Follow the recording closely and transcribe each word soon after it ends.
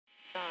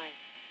9,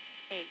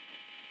 8,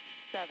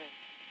 7,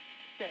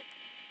 6,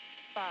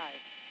 5,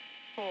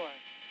 4,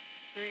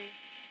 3,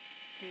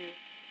 2,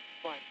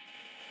 1,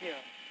 0.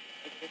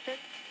 Ignition.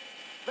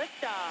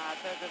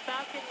 Liftoff of the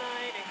Falcon 9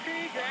 and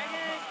Crew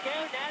Dragon. Go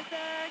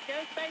NASA,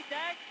 go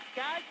SpaceX.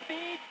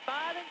 Godspeed,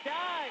 Bob and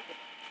Doug.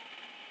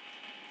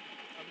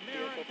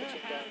 America has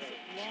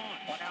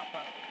launched.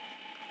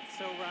 And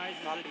so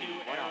rises a new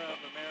era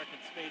of American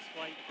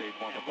spaceflight, and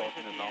with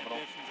it the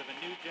ambitions of a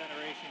new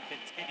generation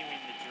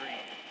continuing the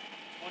dream.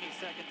 20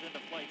 seconds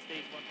into flight,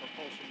 stage 1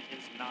 propulsion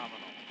is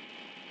nominal.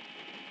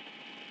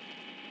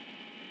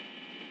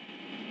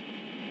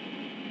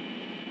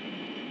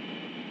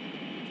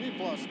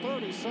 Plus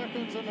 30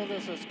 seconds into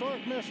this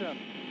historic mission.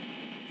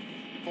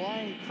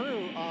 Flying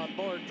crew on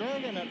board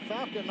Dragon and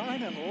Falcon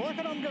 9, and look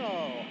at them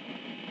go.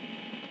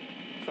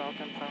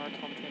 Falcon power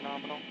telemetry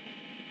nominal.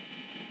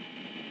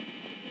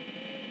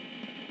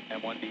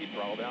 M1D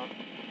throttle down.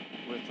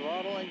 We're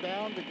throttling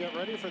down to get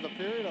ready for the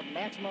period of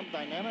maximum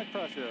dynamic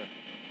pressure.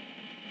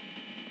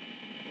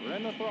 We're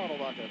in the throttle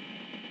bucket.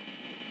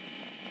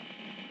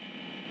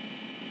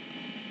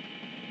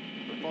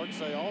 Reports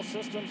say all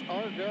systems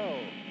are go.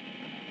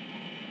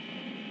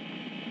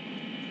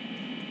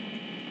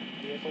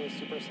 Vehicle is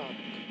supersonic.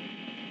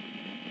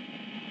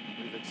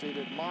 We've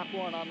exceeded Mach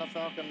 1 on the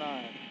Falcon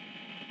 9.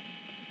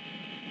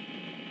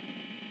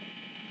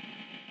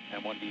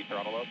 M1D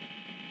throttle up.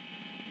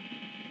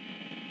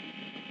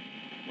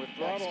 We're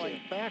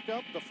throttling back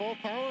up to full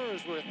power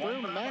as we're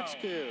through max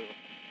Q.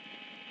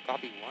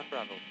 Copy, 1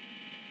 Bravo.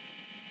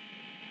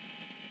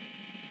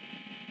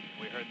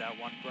 We heard that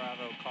 1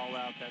 Bravo call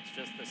out. That's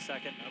just the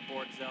second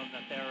abort zone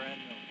that they're in.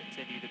 They'll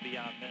continue to be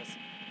on this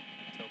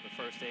until the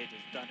first stage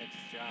has done its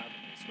job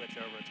and they switch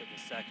over to the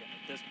second.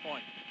 At this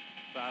point,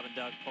 Bob and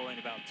Doug pulling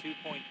about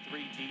 2.3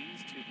 Gs,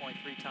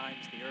 2.3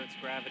 times the Earth's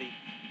gravity,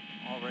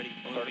 already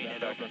moving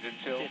at over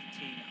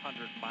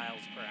 1,500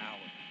 miles per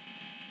hour.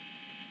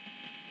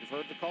 You've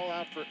heard the call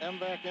out for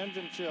MVAC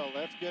engine chill.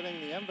 That's getting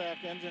the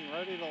MVAC engine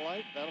ready to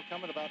light. That'll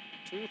come at about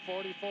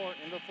 2:44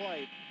 into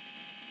flight.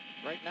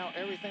 Right now,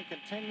 everything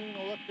continuing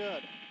to look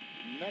good.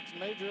 Next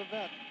major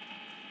event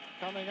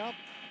coming up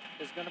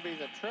is going to be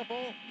the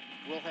triple.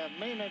 We'll have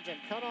main engine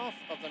cutoff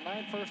of the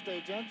 9 first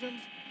stage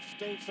engines,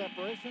 stage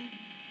separation,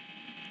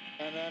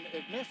 and then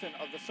ignition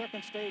of the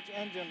second stage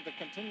engine to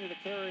continue to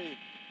carry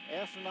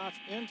astronauts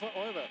into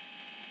orbit.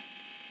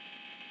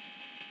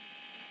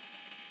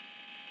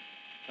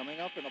 Coming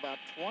up in about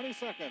 20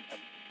 seconds.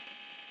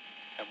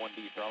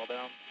 M1D throttle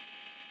down.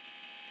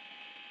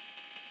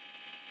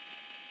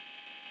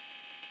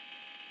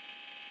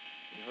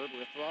 You heard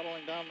we're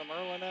throttling down the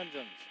Merlin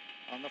engines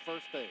on the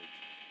first stage.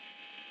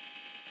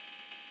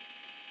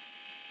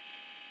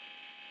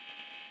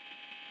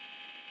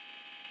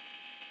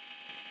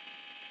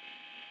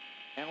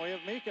 And we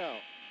have Miko.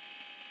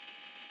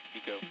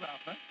 Miko.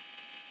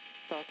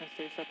 Falcon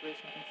stage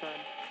separation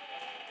confirmed.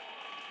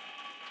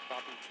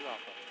 Copy, 2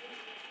 Alpha.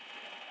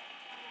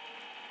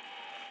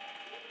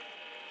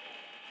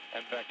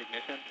 MVAC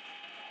ignition.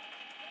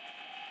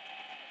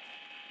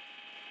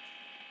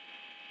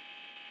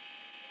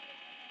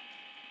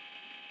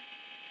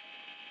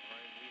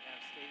 We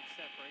have stage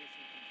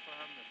separation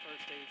confirmed, the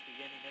first stage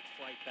beginning its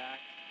flight back.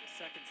 The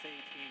second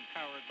stage being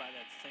powered by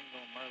that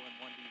single Merlin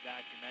 1D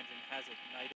vacuum engine has ignited.